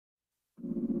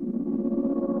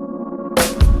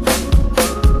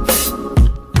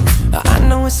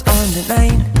what's on the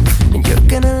line, and you're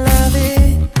gonna love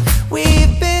it.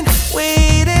 We've been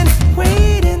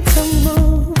waiting to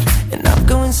move, and I'm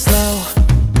going slow.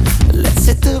 Let's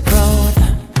hit the road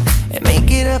and make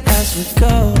it up as we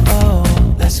go. Oh,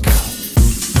 let's go.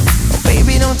 Oh,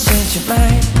 baby, don't change your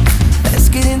mind. Let's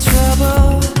get in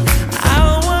trouble. I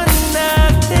want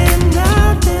nothing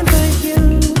but you.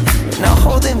 No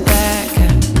holding back.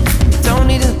 Don't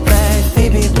need a bag,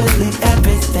 baby. Believe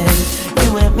everything.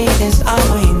 You and me is all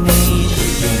we need.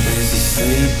 We've been busy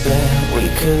sleeping. We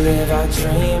could live our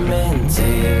dream in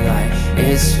daylight.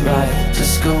 It's right.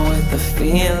 Just go with the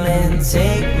feeling.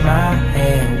 Take my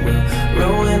hand. We'll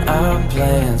ruin our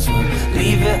plans. We'll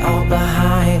leave it all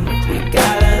behind. We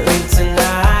gotta leave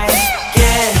tonight.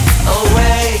 Get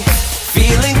away.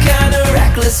 Feeling kinda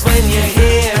reckless when you're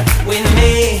here with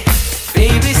me.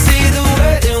 Baby, say the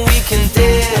word and we can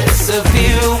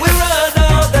disappear. We run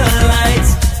all the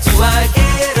lights to our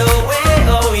getaway.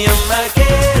 Oh, you're my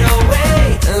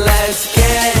getaway. Let's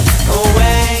get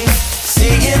away.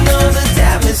 Seeing all the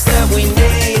damage that we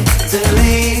need to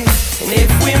leave. And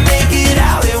if we make it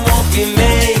out, it won't be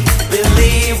make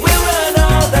believe. We run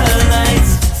all the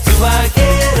lights to our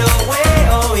getaway.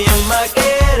 Oh, you're my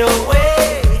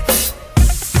getaway.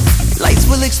 Lights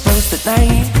will expose the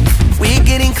night. We're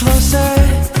getting closer.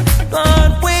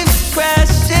 Blonde waves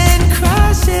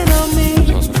crashing on me.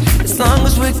 As long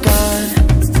as we're gone,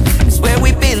 it's where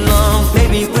we belong.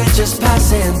 Maybe we're just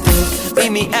passing through.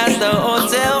 Meet me at the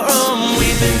hotel room.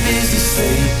 We've been busy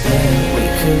sleeping. We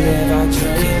could live our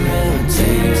dream in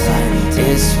daylight.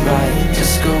 It's right,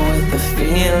 just go with the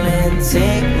feeling.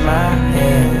 Take my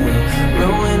hand, we'll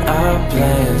ruin our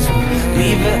plans. We'll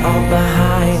leave it all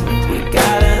behind. We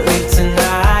gotta leave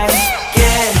tonight.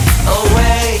 Get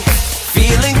away.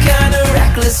 Feeling kinda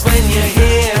reckless when you're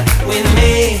here with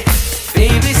me.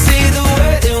 Baby, say the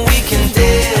word and we can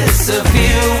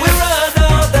disappear. We run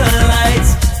all the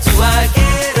lights to our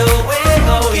getaway.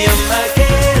 Oh, you're my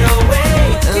getaway.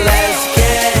 Let's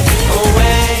get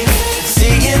away.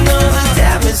 Seeing all the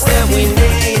damage that we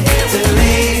need to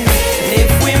leave. And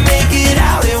if we make it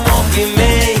out, it won't be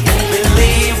make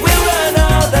believe. We run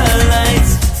all the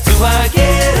lights to our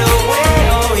getaway.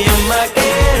 Oh, you're my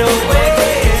getaway.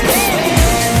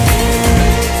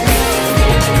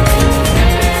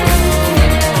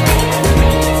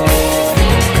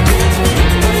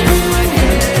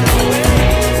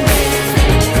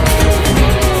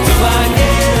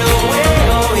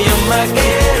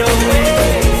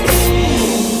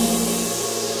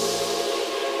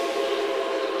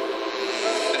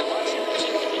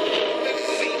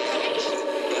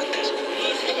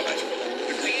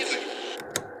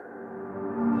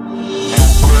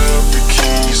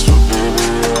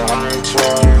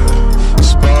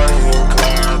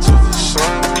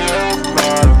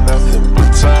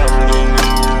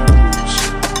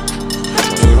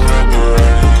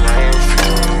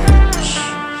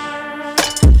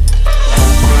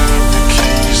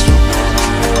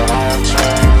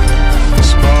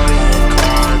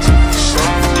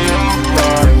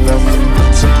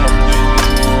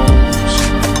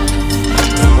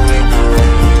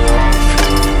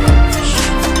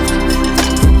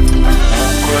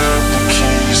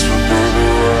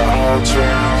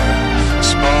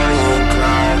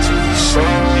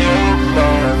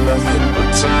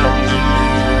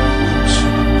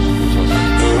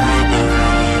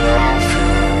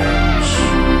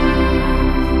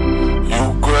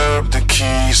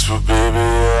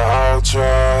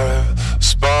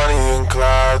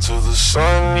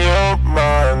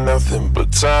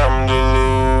 Time to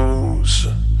lose,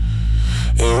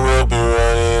 and we'll be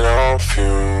running